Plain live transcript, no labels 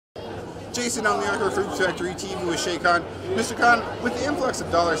Jason Elmiaker for Hoops Factory TV with Schea Cotton. Mr. Cotton, with the influx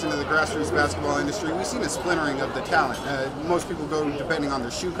of dollars into the grassroots basketball industry, we've seen a splintering of the talent. Most people go depending on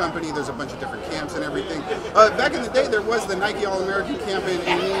their shoe company. There's a bunch of different camps and everything. Back in the day, there was the Nike All-American camp in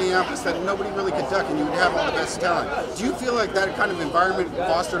Minneapolis that nobody really could duck, and you would have all the best talent. Do you feel like that kind of environment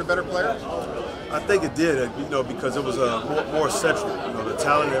fostered a better player? I think it did, because it was more central. The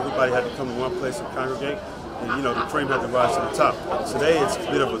talent, everybody had to come to one place and congregate, and the cream had to rise to the top. Today, it's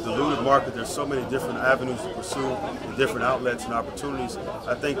a bit of a diluted market. There's so many different avenues to pursue, and different outlets and opportunities.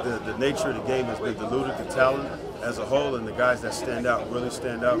 I think the nature of the game has been diluted. The talent as a whole, and the guys that stand out really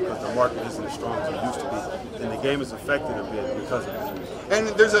stand out because the market isn't as strong as it used to be, and the game is affected a bit because of it. And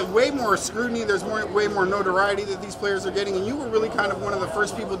there's a way more scrutiny, there's way more notoriety that these players are getting, and you were really kind of one of the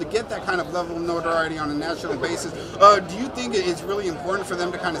first people to get that kind of level of notoriety on a national basis. Do you think it's really important for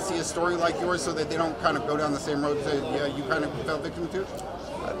them to kind of see a story like yours so that they don't kind of go down the same road that you kind of fell victim to?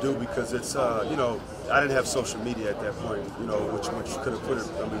 I do, because it's, I didn't have social media at that point, which could have put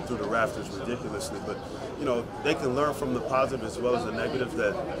it, through the rafters ridiculously. But, they can learn from the positive as well as the negative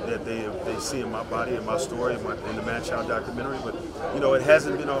that they see in my body, in my story, in the Manchild documentary. But, it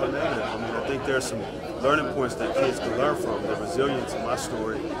hasn't been all negative. I think there's some learning points that kids can learn from. The resilience in my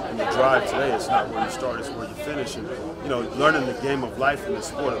story and the drive today, it's not where you start, it's where you finish. And, learning the game of life and the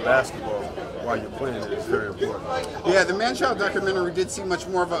sport of basketball while you're playing it is very important. Yeah, the Manchild documentary did see much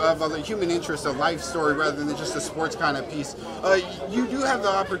more of a human interest, a life story, rather than just a sports kind of piece. You do have the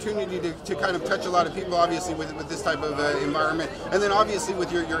opportunity to kind of touch a lot of people, obviously, with this type of environment, and then obviously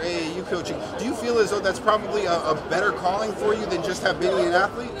with your AAU coaching. Do you feel as though that's probably a better calling for you than just have being an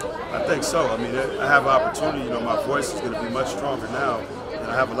athlete? I think so. I have an opportunity. My voice is going to be much stronger now, and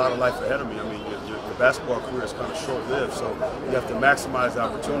I have a lot of life ahead of me. Your basketball career is kind of short-lived, so you have to maximize the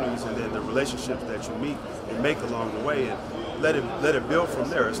opportunities and then the relationships that you meet and make along the way, and let it build from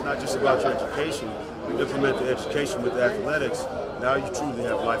there. It's not just about your education. You implement the education with the athletics. Now you truly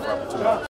have life opportunities.